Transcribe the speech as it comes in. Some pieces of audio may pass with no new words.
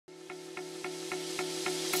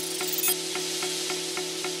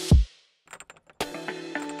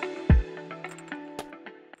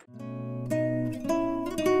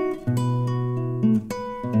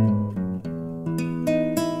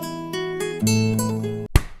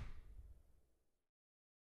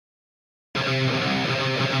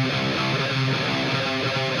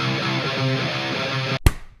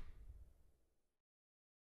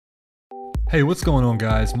Hey, what's going on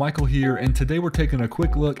guys? Michael here, and today we're taking a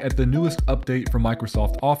quick look at the newest update for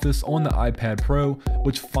Microsoft Office on the iPad Pro,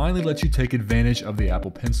 which finally lets you take advantage of the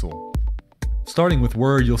Apple Pencil. Starting with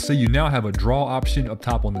Word, you'll see you now have a draw option up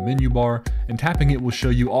top on the menu bar, and tapping it will show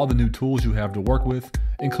you all the new tools you have to work with,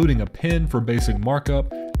 including a pen for basic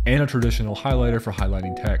markup and a traditional highlighter for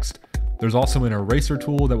highlighting text. There's also an eraser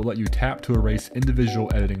tool that will let you tap to erase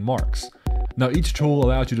individual editing marks. Now each tool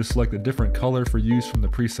allows you to select a different color for use from the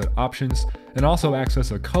preset options, and also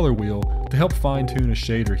access a color wheel to help fine-tune a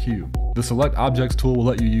shade or hue. The Select Objects tool will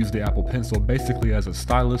let you use the Apple Pencil basically as a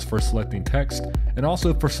stylus for selecting text, and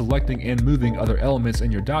also for selecting and moving other elements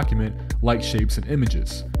in your document like shapes and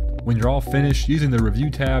images. When you're all finished, using the Review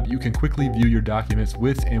tab, you can quickly view your documents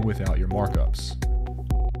with and without your markups.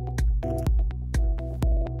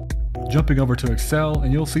 Jumping over to Excel,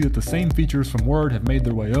 and you'll see that the same features from Word have made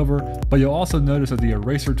their way over, but you'll also notice that the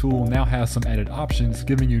eraser tool now has some added options,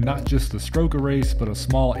 giving you not just the stroke erase, but a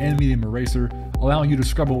small and medium eraser, allowing you to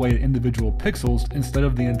scrub away at individual pixels instead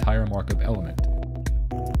of the entire markup element.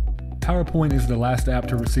 PowerPoint is the last app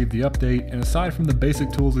to receive the update, and aside from the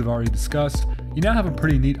basic tools we've already discussed, you now have a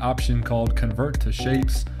pretty neat option called Convert to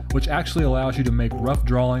Shapes, which actually allows you to make rough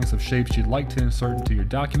drawings of shapes you'd like to insert into your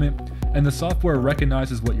document, and the software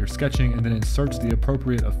recognizes what you're sketching and then inserts the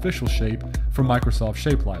appropriate official shape from Microsoft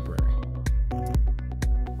Shape Library.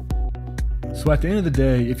 So at the end of the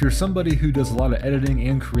day, if you're somebody who does a lot of editing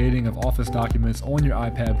and creating of Office documents on your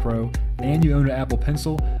iPad Pro and you own an Apple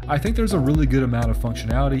Pencil, I think there's a really good amount of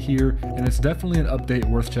functionality here, and it's definitely an update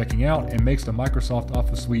worth checking out and makes the Microsoft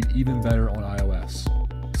Office suite even better on iOS.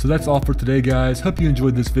 So that's all for today guys. Hope you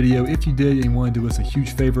enjoyed this video. If you did and you want to do us a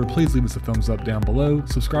huge favor, please leave us a thumbs up down below,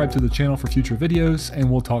 subscribe to the channel for future videos, and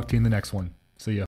we'll talk to you in the next one.